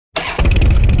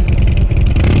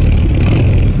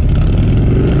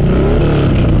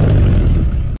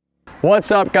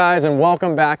What's up guys, and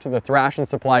welcome back to the Thrashin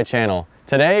Supply channel.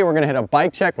 Today we're gonna hit a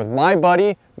bike check with my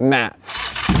buddy, Matt.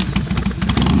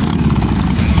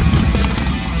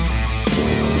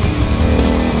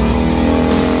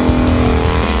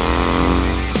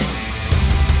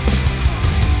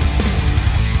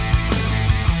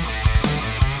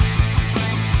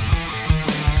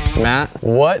 Matt,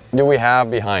 what do we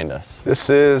have behind us? This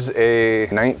is a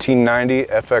 1990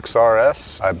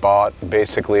 FXRS. I bought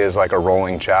basically as like a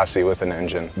rolling chassis with an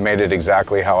engine. Made it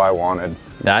exactly how I wanted.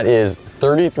 That is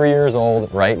 33 years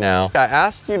old right now. I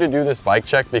asked you to do this bike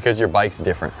check because your bike's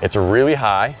different. It's really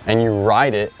high and you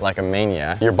ride it like a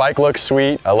maniac. Your bike looks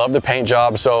sweet. I love the paint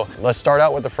job. So let's start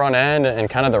out with the front end and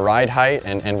kind of the ride height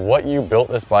and what you built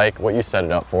this bike, what you set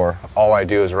it up for. All I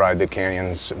do is ride the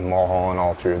canyons, mulhauling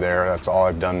all through there. That's all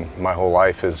I've done my whole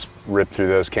life is rip through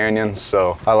those canyons.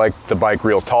 So I like the bike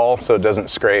real tall so it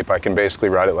doesn't scrape. I can basically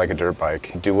ride it like a dirt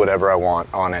bike, do whatever I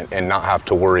want on it and not have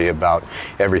to worry about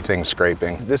everything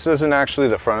scraping. This isn't actually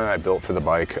the front end I built for the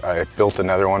bike. I built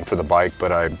another one for the bike,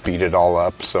 but I beat it all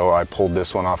up. So I pulled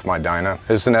this one off my Dyna.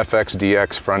 This is an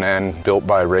FXDX front end built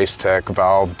by Racetech,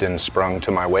 valved and sprung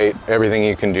to my weight. Everything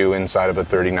you can do inside of a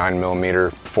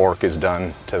 39mm fork is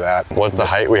done to that. What's the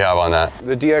height we have on that?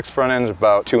 The DX front end is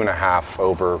about 2.5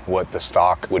 over what the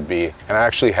stock would be. And I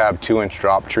actually have 2-inch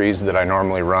drop trees that I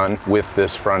normally run with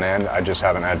this front end. I just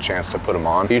haven't had a chance to put them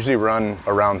on. I usually run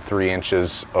around 3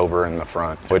 inches over in the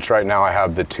front, which right now I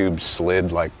have the tubes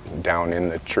slid like down in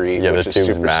the tree, which is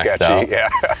super sketchy. Out. Yeah,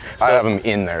 so, I have them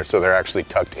in there, so they're actually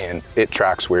tucked in. It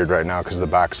tracks weird right now because the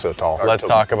back's so tall. Let's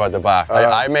talk about the back.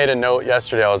 I made a note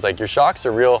yesterday. I was like, your shocks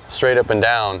are real straight up and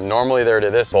down. Normally they're to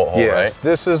this bolt hole, yes, right?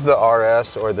 This is the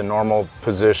RS or the normal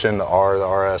position, the R, the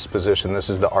RS position. This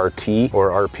is the RT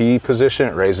or RP position.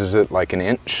 It raises it like 1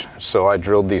 inch. So I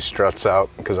drilled these struts out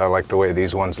because I like the way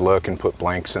these ones look and put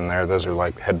blanks in there. Those are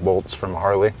like head bolts from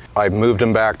Harley. I moved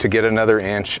them back to get another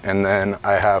inch, and then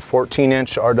I have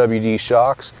 14-inch RWD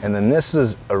shocks. And then this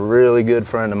is a really good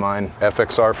friend of mine,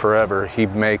 FXR Forever. He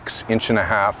makes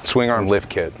 1.5 inch swing arm lift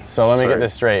kit. So let me get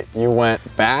this straight. You went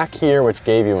back here, which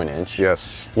gave you 1 inch.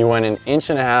 Yes. You went 1.5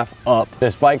 inches up.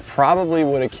 This bike probably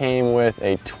would have came with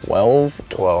a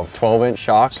 12-inch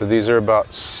shock. So these are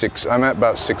about 6, I'm at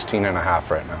about 16.5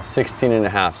 right now.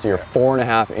 16.5, so you're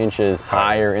 4.5 inches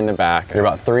higher in the back. You're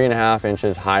about 3.5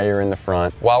 inches higher in the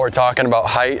front. While we're talking about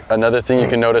height, another thing you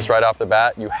can notice right off the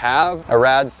bat, you have a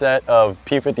rad set of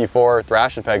P54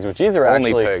 Thrashin pegs, which these are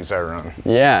only actually pegs I run.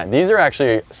 Yeah, these are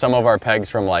actually some of our pegs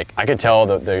from, like, I could tell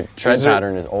the tread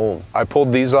pattern is old. I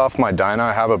pulled these off my Dyna.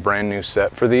 I have a brand new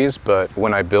set for these, but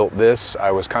when I built this,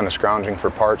 I was kind of scrounging for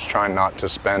parts, trying not to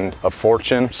spend a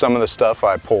fortune. Some of the stuff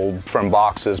I pulled from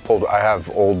boxes, I have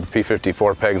old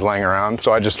P54 pegs laying around,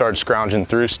 so I just started scrounging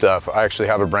through stuff. I actually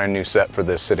have a brand new set for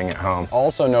this sitting at home.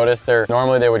 Also notice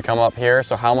normally they would come up here,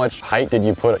 so how much height did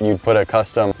you put? You'd put a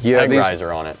custom peg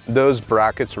riser on it. Those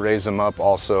brackets raise them up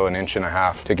also 1.5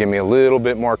 inches to give me a little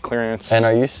bit more clearance. And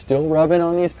are you still rubbing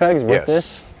on these pegs with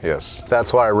this? Yes,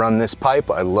 that's why I run this pipe.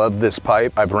 I love this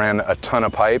pipe. I've ran a ton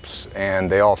of pipes and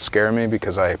they all scare me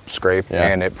because I scrape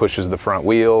and it pushes the front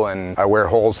wheel and I wear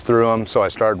holes through them. So I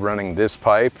started running this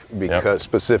pipe because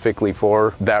specifically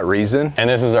for that reason. And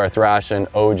this is our Thrashin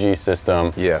OG system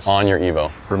on your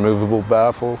Evo. Removable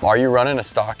baffle. Are you running a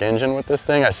stock engine with this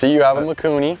thing? I see you have a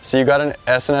Mikuni. So you got an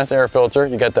S&S air filter,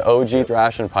 you got the OG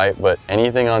Thrashin pipe, but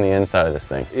anything on the inside of this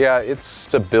thing? Yeah,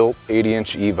 it's a built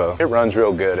 80-inch Evo. It runs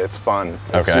real good, it's fun.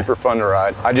 It's super fun to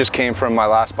ride. I just came from my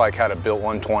last bike, had a built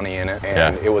 120 in it,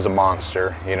 and it was a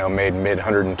monster. You know, made mid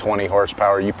 120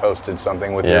 horsepower. You posted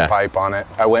something with your pipe on it.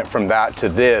 I went from that to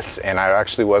this, and I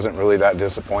actually wasn't really that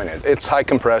disappointed. It's high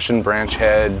compression, branch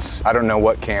heads. I don't know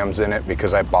what cam's in it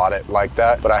because I bought it like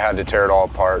that, but I had to tear it all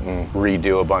apart and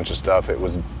redo a bunch of stuff. It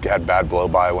had bad blow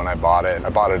by when I bought it. I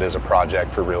bought it as a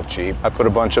project for real cheap. I put a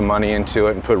bunch of money into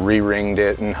it and re-ringed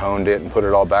it and honed it and put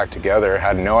it all back together.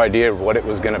 Had no idea what it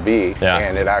was gonna be,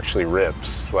 and it actually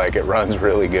rips. Like, it runs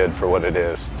really good for what it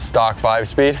is. Stock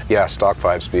 5-speed? Yeah, stock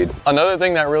 5-speed. Another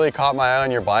thing that really caught my eye on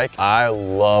your bike, I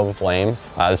love flames.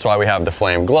 That's why we have the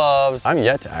flame gloves. I'm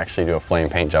yet to actually do a flame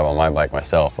paint job on my bike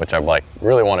myself, which I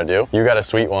really want to do. You got a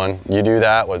sweet one. You do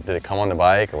that? Did it come on the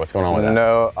bike or what's going on with that?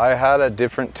 No, I had a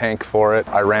different tank for it.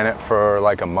 I ran it for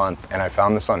like a month and I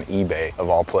found this on eBay of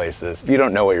all places. You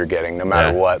don't know what you're getting no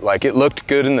matter what. Like, it looked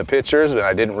good in the pictures and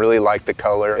I didn't really like the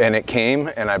color, and it came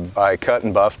and I cut and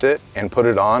and buffed it and put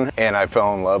it on, and I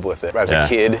fell in love with it. As a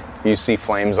kid, you see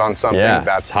flames on something,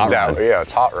 that's hot rod. Yeah,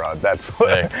 it's hot rod. That's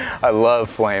what, I love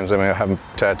flames. I mean, I have them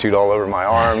tattooed all over my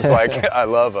arms. Like, I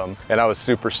love them. And I was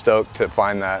super stoked to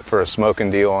find that for a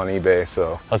smoking deal on eBay.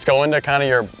 So let's go into kind of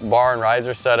your bar and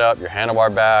riser setup, your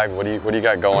handlebar bag. What do you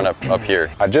got going up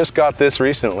here? I just got this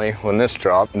recently when this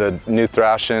dropped, the new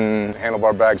Thrashin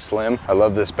handlebar bag slim. I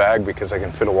love this bag because I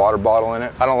can fit a water bottle in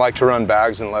it. I don't like to run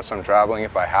bags unless I'm traveling.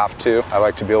 If I have to, I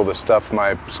like to be able to stuff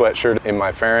my sweatshirt in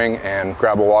my fairing and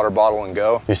grab a water bottle and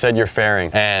go. You said you're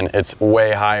fairing, and it's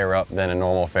way higher up than a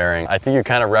normal fairing. I think you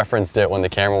kind of referenced it when the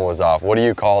camera was off. What do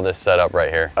you call this setup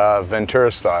right here?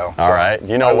 Ventura Style. All right.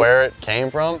 Do you know where it came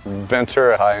from?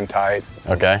 Ventura High and Tight.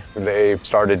 Okay. They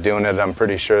started doing it. I'm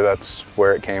pretty sure that's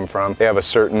where it came from. They have a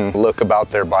certain look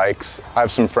about their bikes. I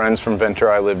have some friends from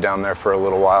Ventura. I lived down there for a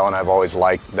little while, and I've always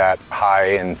liked that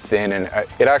high and thin, and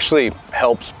it actually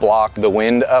helps block the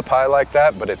wind up high like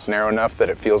that, but it's narrow enough that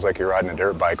it feels like you're riding a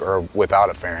dirt bike or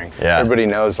without a fairing. Yeah. Everybody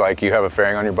knows, like, you have a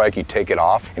fairing on your bike, you take it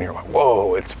off, and you're like,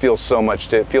 whoa, it feels so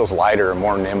much, it feels lighter and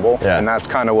more nimble. Yeah. And that's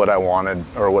kind of what I wanted,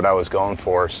 or what I was going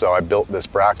for. So I built this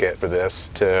bracket for this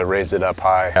to raise it up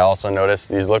high. I also noticed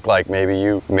these look like maybe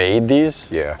you made these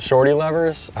shorty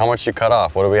levers. How much you cut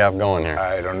off? What do we have going here?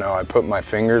 I don't know. I put my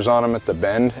fingers on them at the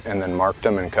bend and then marked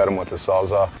them and cut them with a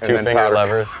Sawzall. Two finger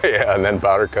levers? Yeah, and then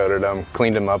powder coated them,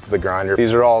 cleaned them up with the grinder.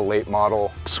 These are all late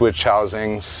model switch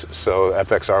housings, so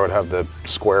FXR would have the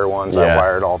square ones. I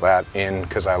wired all that in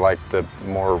because I like the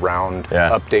more round,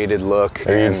 updated look.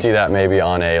 Or you'd see that maybe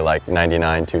on a like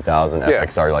 99, 2000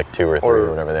 FXR, like 2 or 3 or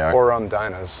whatever they are. Or on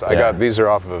dynos. I got, these are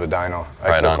off of a dyno.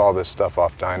 I took all this stuff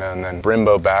off dyno, and then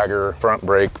Brembo bagger, front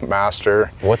brake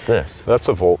master. What's this? That's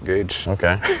a volt gauge.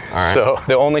 Okay, all right. So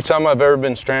the only time I've ever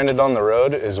been stranded on the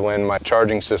road is when my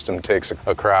charging system takes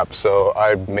a crap. So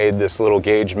I made this little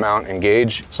gauge mount and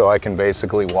gauge, so I can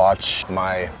basically watch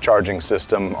my charging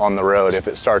system on the road. If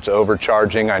it starts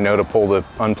overcharging, I know to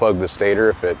unplug the stator.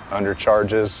 If it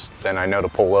undercharges, then I know to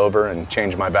pull over and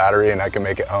change my battery, and I can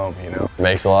make it home, you know?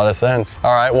 Makes a lot of sense.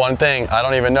 All right, one thing, I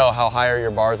don't even know how high are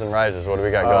your bars and risers. What do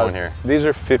we got going here? These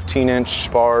are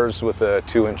 15-inch bars with a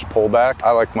 2-inch pullback.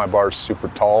 I like my bars super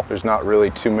tall. There's not really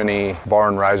too many bar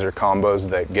and riser combos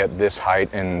that get this height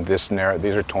and this narrow.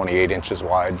 These are 28 inches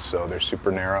wide, so they're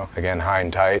super narrow. Again, high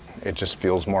and tight. It just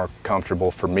feels more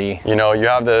comfortable for me. You know, you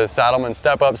have the Saddleman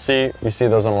step-up seat. You see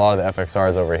those on a lot of the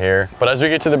FXRs over here. But as we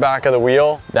get to the back of the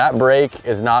wheel, that brake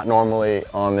is not normally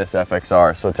on this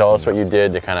FXR. So tell us what you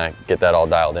did to kind of get that all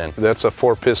dialed in. That's a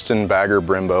 4-piston bagger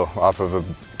Brembo off of a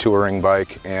touring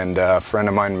bike, and a friend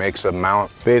of mine makes a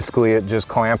mount. Basically, it just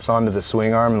clamps onto the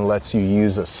swing arm and lets you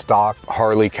use a stock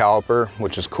Harley caliper,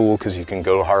 which is cool because you can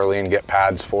go to Harley and get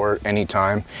pads for it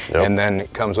anytime. And then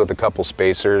it comes with a couple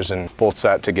spacers and bolts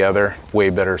that together.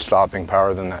 Way better stopping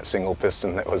power than that single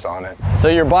piston that was on it. So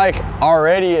your bike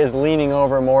already is leaning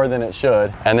over more than it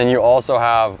should, and then you also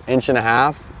have 1.5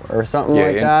 inches or something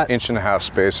like that? 1.5 inch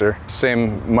spacer.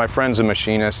 Same, my friend's a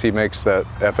machinist. He makes that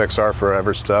FXR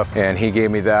Forever stuff, and he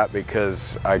gave me that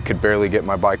because I could barely get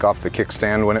my bike off the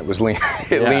kickstand when it was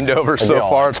leaned over so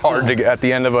far. It's hard to get, at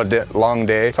the end of a long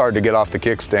day, it's hard to get off the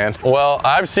kickstand. Well,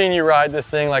 I've seen you ride this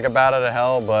thing like a bat out of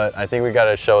hell, but I think we got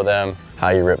to show them how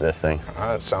you rip this thing.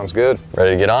 Sounds good.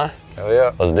 Ready to get on? Hell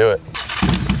yeah. Let's do it.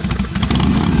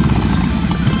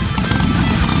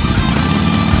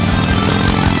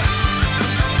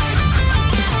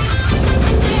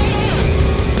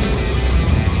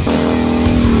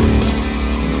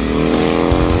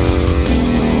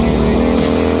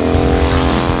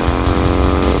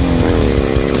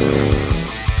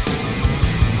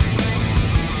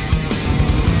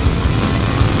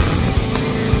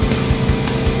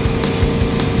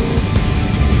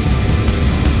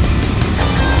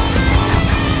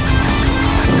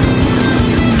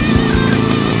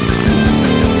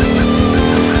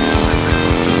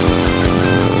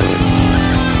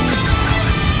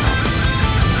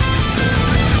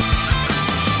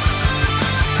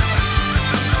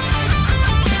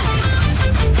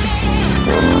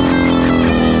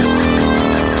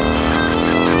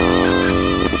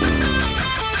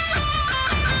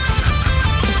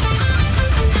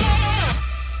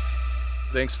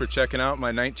 Thanks for checking out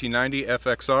my 1990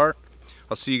 FXR.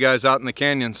 I'll see you guys out in the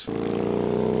canyons.